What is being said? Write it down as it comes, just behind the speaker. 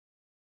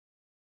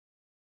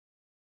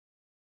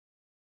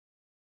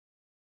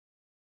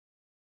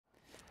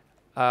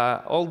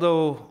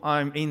Although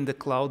I'm in the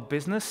cloud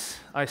business,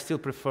 I still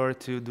prefer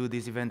to do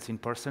these events in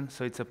person.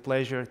 So it's a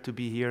pleasure to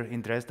be here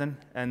in Dresden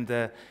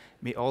and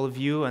meet all of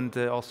you and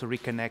also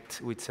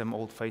reconnect with some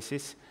old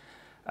faces.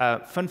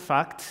 Fun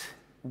fact,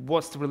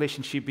 what's the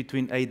relationship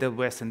between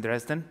AWS and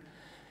Dresden?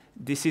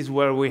 This is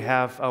where we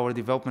have our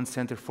development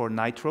center for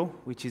Nitro,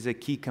 which is a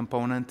key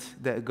component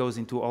that goes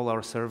into all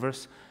our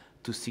servers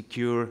to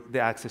secure the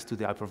access to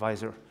the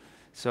hypervisor.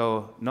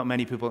 So not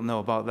many people know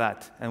about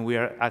that, and we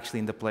are actually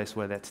in the place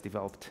where that's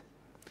developed.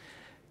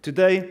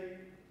 Today,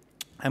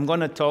 I'm going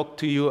to talk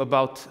to you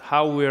about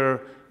how we're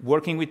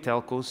working with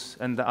telcos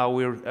and how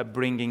we're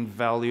bringing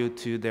value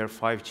to their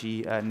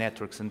 5G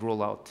networks and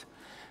rollout.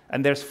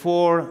 And there's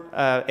four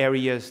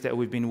areas that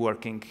we've been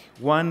working.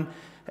 One,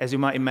 as you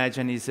might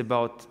imagine, is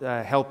about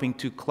helping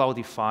to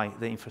cloudify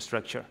the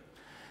infrastructure.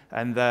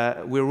 And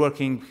we're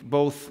working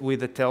both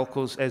with the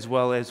telcos as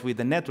well as with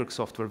the network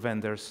software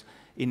vendors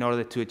in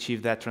order to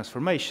achieve that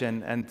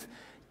transformation and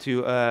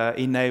to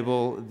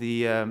enable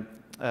the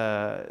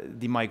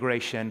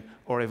migration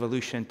or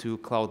evolution to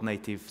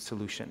cloud-native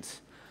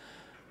solutions.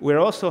 We're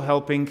also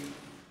helping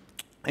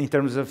in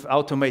terms of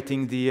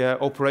automating the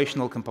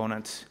operational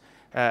components.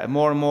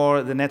 More and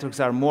more, the networks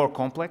are more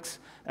complex,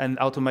 and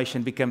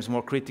automation becomes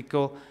more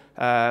critical.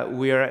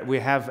 We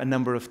have a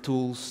number of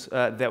tools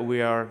that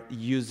we are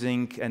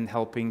using and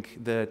helping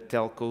the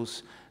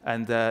telcos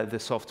and the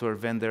software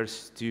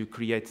vendors to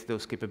create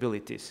those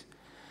capabilities.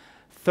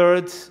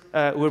 Third,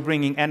 we're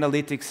bringing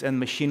analytics and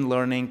machine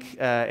learning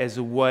as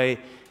a way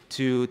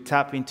to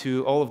tap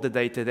into all of the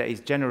data that is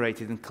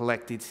generated and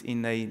collected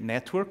in a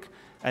network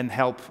and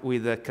help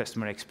with the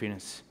customer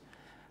experience.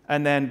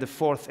 And then the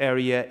fourth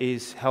area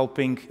is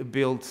helping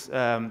build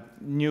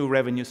new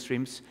revenue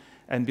streams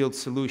and build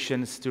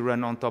solutions to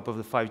run on top of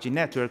the 5G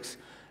networks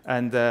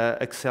and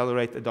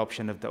accelerate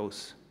adoption of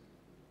those.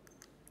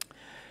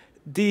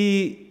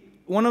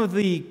 One of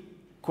the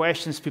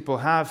questions people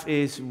have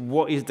is,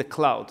 what is the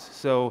cloud?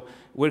 So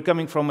we're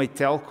coming from a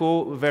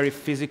telco, very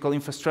physical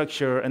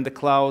infrastructure, and the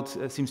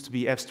cloud seems to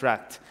be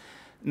abstract.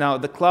 Now,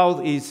 the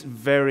cloud is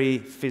very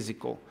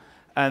physical.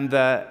 And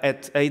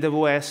at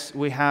AWS,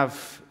 we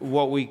have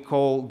what we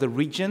call the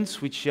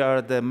regions, which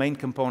are the main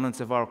components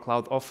of our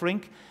cloud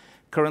offering.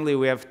 Currently,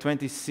 we have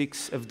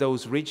 26 of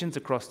those regions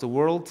across the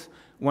world.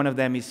 One of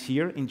them is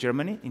here in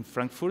Germany, in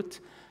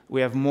Frankfurt.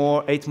 We have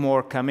 8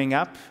 more coming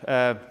up,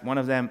 one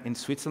of them in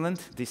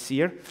Switzerland this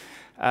year,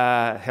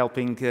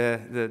 helping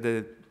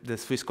the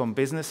Swisscom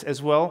business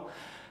as well.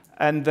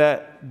 And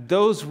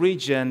those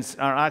regions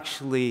are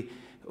actually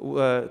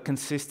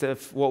consist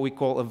of what we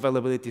call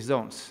availability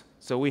zones.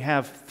 So we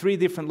have 3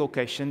 different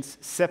locations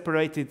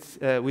separated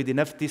with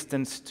enough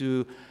distance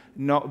to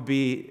not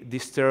be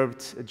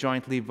disturbed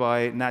jointly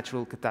by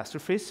natural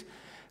catastrophes.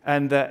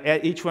 And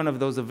each one of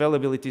those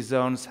availability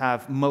zones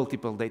have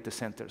multiple data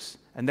centers.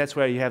 And that's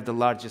where you have the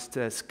largest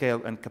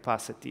scale and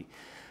capacity.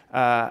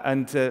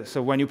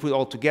 So when you put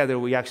all together,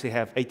 we actually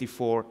have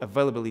 84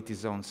 availability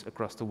zones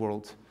across the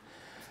world.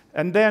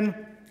 And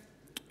then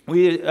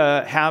we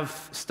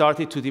have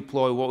started to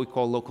deploy what we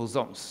call local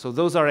zones. So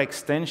those are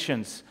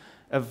extensions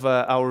of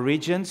our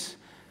regions.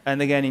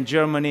 And again, in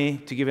Germany,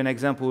 to give an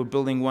example, we're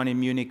building one in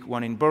Munich,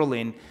 one in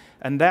Berlin.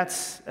 And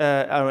that's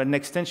an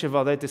extension of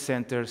our data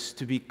centers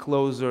to be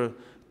closer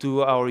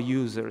to our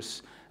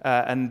users.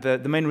 And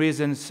the main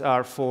reasons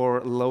are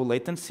for low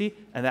latency,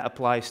 and that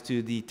applies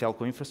to the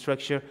telco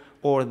infrastructure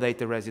or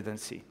data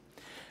residency.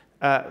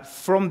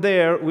 From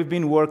there, we've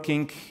been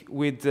working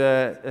with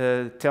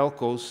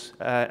telcos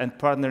and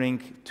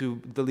partnering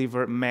to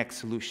deliver MAC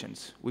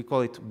solutions. We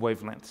call it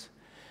wavelengths.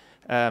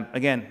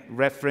 Again,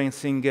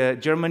 referencing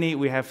Germany,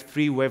 we have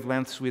 3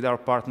 wavelengths with our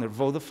partner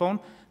Vodafone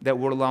that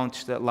were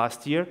launched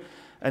last year.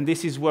 And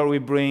this is where we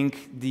bring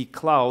the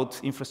cloud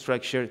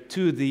infrastructure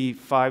to the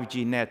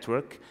 5G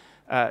network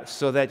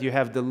so that you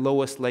have the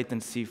lowest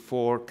latency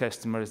for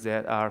customers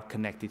that are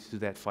connected to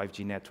that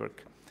 5G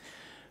network.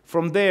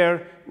 From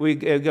there, we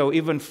go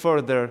even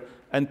further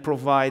and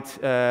provide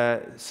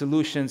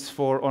solutions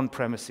for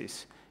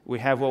on-premises. We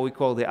have what we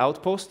call the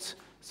outposts.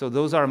 So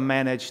those are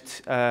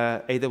managed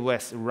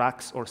AWS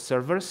racks or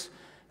servers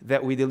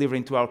that we deliver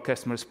into our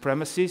customers'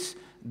 premises.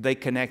 They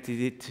connected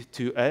it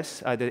to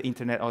us, either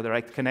internet or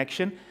direct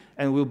connection,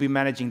 and we'll be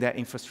managing that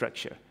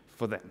infrastructure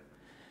for them.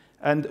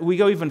 And we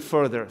go even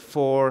further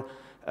for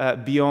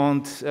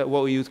beyond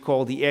what we would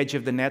call the edge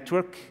of the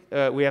network.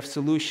 We have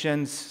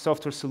solutions,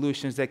 software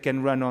solutions that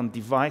can run on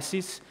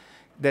devices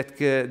that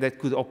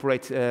could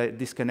operate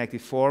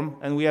disconnected form,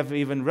 and we have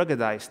even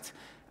ruggedized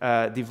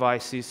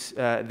devices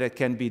that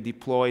can be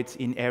deployed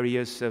in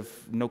areas of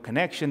no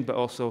connection, but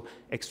also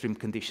extreme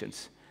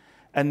conditions.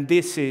 And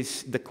this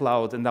is the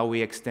cloud, and now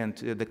we extend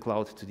the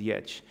cloud to the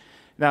edge.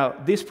 Now,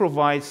 this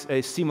provides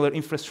a similar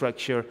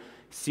infrastructure,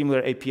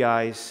 similar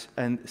APIs,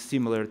 and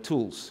similar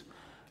tools.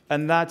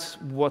 And that's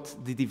what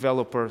the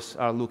developers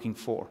are looking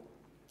for.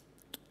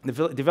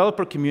 The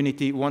developer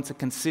community wants a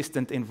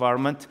consistent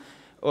environment,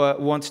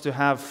 wants to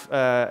have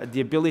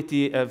the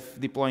ability of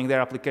deploying their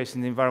application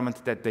in the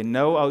environment that they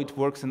know how it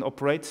works and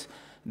operates,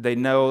 They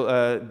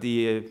know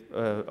the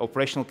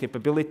operational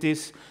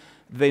capabilities.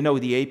 They know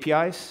the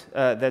APIs.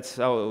 That's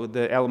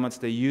the elements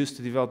they use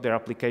to develop their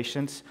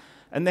applications.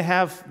 And they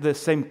have the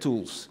same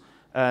tools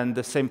and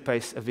the same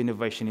pace of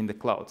innovation in the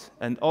cloud.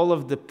 And all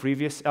of the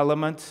previous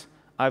elements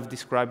I've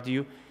described to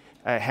you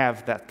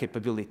have that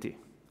capability.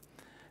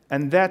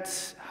 And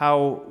that's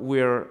how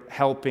we're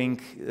helping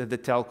the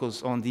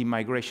telcos on the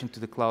migration to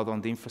the cloud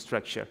on the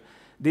infrastructure.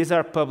 These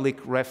are public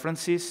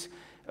references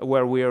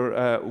where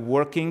we're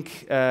working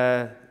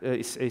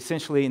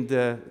essentially in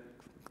the,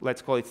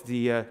 let's call it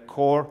the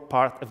core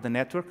part of the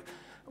network,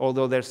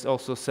 although there's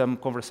also some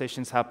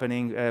conversations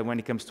happening when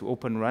it comes to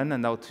Open Run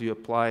and how to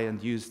apply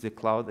and use the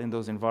cloud in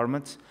those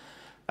environments.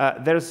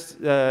 There's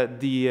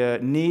the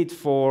need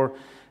for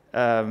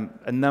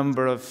a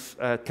number of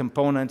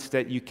components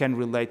that you can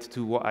relate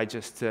to what I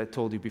just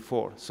told you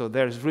before. So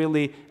there's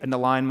really an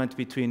alignment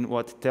between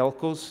what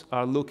telcos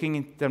are looking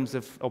in terms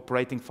of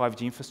operating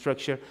 5G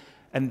infrastructure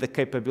and the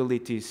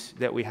capabilities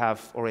that we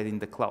have already in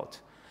the cloud.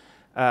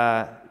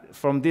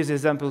 From these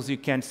examples you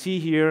can see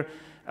here,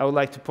 I would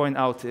like to point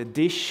out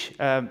Dish.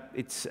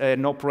 It's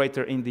an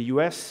operator in the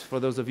US. For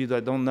those of you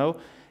that don't know,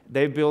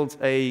 they built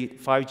a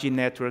 5G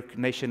network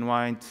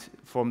nationwide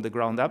from the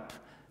ground up.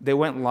 They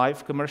went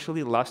live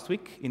commercially last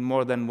week in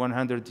more than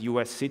 100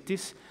 US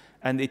cities,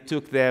 and it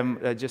took them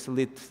just a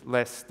little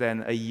less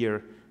than a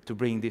year to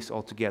bring this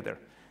all together.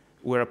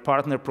 We're a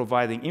partner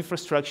providing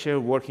infrastructure,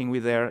 working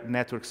with their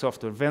network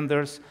software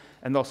vendors,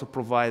 and also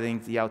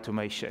providing the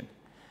automation.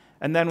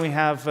 And then we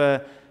have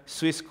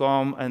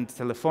Swisscom and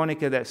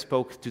Telefonica that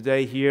spoke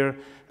today here.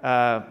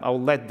 I'll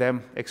let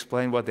them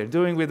explain what they're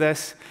doing with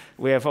us.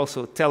 We have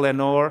also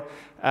Telenor,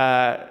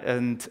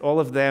 and all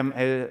of them,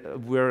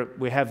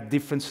 we have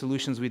different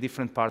solutions with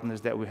different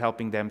partners that we're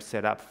helping them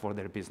set up for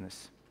their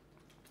business.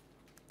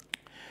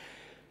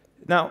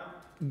 Now,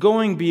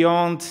 going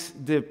beyond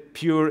the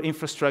pure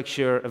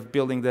infrastructure of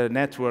building the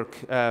network,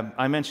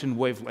 I mentioned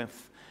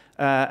wavelength.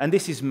 And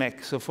this is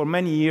MEC. So for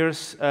many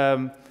years,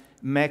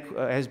 MEC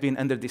has been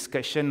under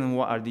discussion on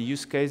what are the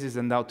use cases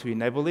and how to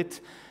enable it.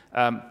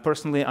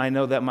 Personally, I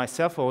know that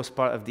myself. I was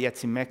part of the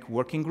ETSI MEC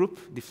working group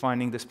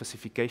defining the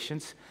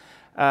specifications.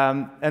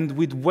 And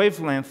with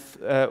wavelength,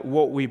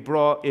 what we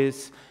brought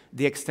is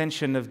the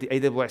extension of the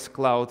AWS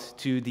cloud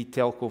to the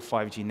telco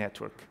 5G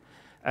network.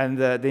 And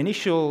the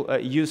initial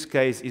use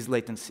case is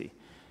latency.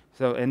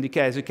 So, and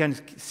as you can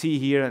see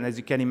here, and as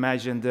you can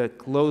imagine, the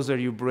closer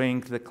you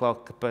bring the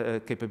cloud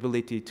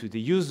capability to the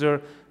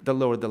user, the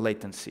lower the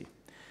latency.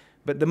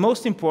 But the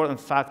most important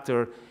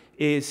factor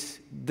is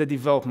the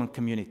development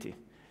community.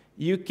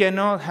 You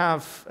cannot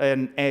have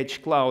an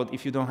edge cloud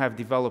if you don't have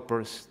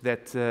developers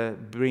that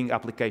bring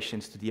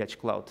applications to the edge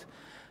cloud.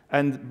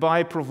 And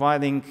by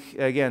providing,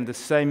 again, the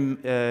same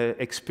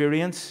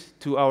experience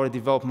to our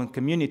development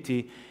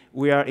community,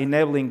 we are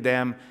enabling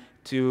them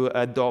to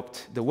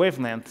adopt the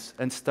wavelengths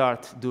and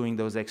start doing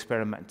those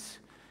experiments,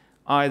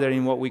 either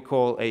in what we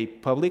call a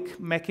public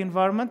MEC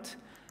environment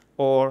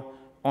or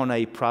on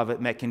a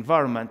private MEC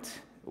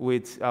environment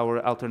with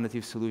our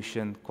alternative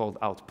solution called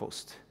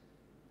Outpost.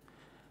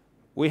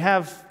 We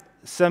have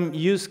some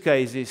use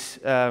cases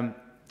to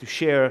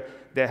share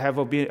that have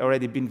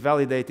already been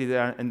validated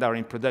and are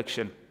in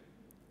production.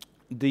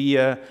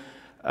 They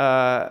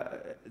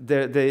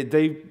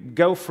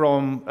go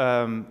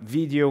from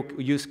video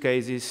use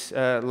cases,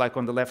 like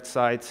on the left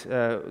side,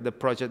 the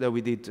project that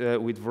we did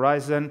with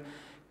Verizon,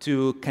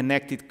 to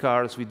connected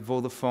cars with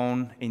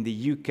Vodafone in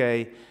the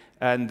UK,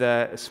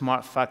 and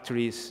smart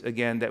factories,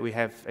 again, that we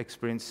have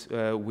experience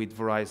with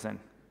Verizon.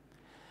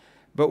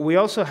 But we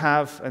also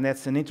have, and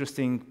that's an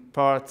interesting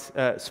part,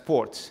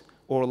 sports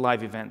or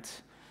live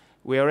events.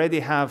 We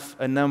already have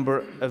a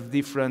number of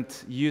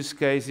different use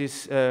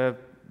cases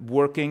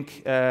working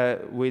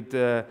with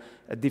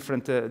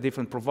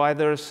different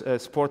providers.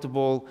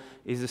 Sportable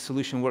is a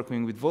solution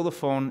working with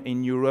Vodafone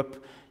in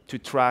Europe to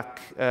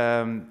track,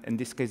 in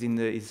this case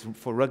is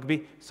for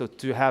rugby, so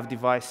to have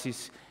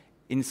devices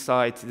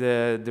inside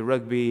the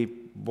rugby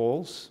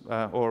balls,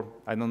 or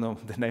I don't know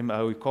the name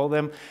how we call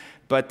them,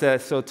 but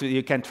so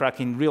you can track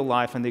in real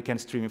life and you can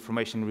stream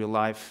information in real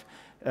life.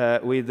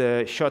 With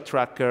a shot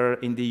tracker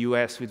in the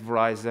US with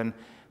Verizon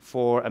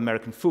for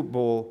American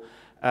football,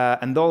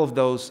 and all of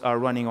those are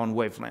running on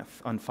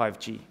wavelength, on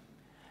 5G.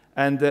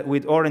 And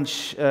with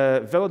Orange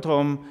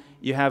Velodrome,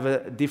 you have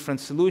a different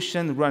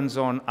solution, runs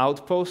on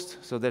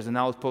Outpost, so there's an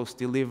Outpost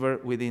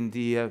delivered within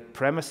the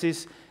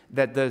premises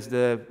that does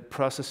the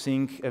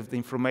processing of the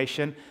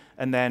information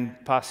and then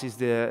passes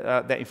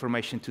that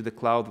information to the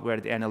cloud where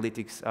the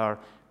analytics are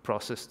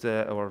processed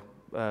or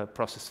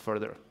processed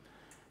further.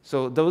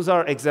 So those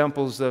are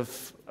examples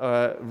of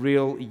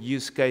real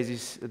use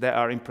cases that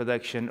are in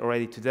production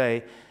already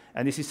today.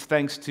 And this is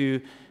thanks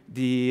to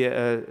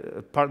the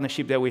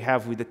partnership that we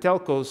have with the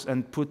telcos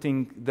and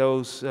putting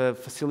those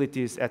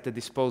facilities at the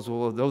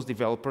disposal of those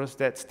developers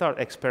that start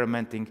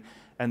experimenting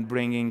and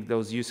bringing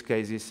those use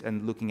cases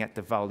and looking at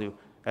the value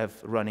of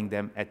running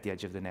them at the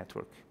edge of the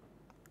network.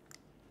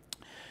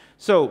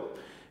 So,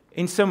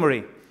 in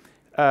summary,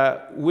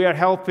 We are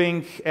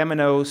helping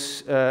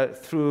MNOs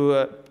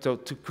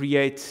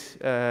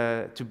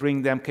to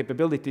bring them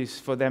capabilities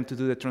for them to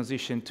do the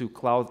transition to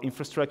cloud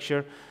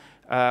infrastructure.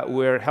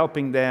 We're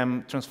helping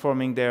them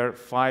transforming their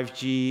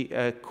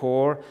 5G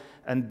core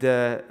and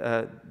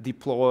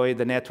deploy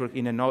the network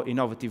in an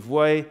innovative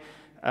way.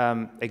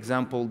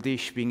 Example,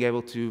 Dish being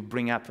able to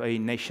bring up a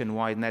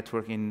nationwide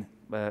network in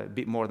a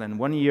bit more than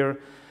 1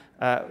 year.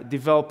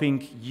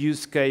 Developing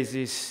use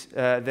cases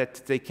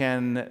that they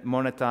can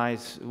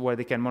monetize, where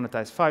they can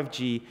monetize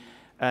 5G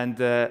and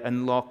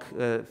unlock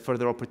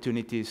further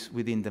opportunities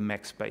within the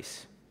MEC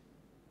space.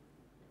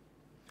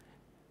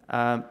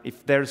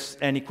 If there's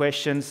any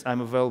questions,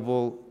 I'm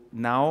available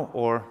now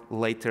or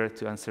later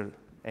to answer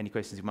any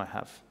questions you might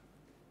have.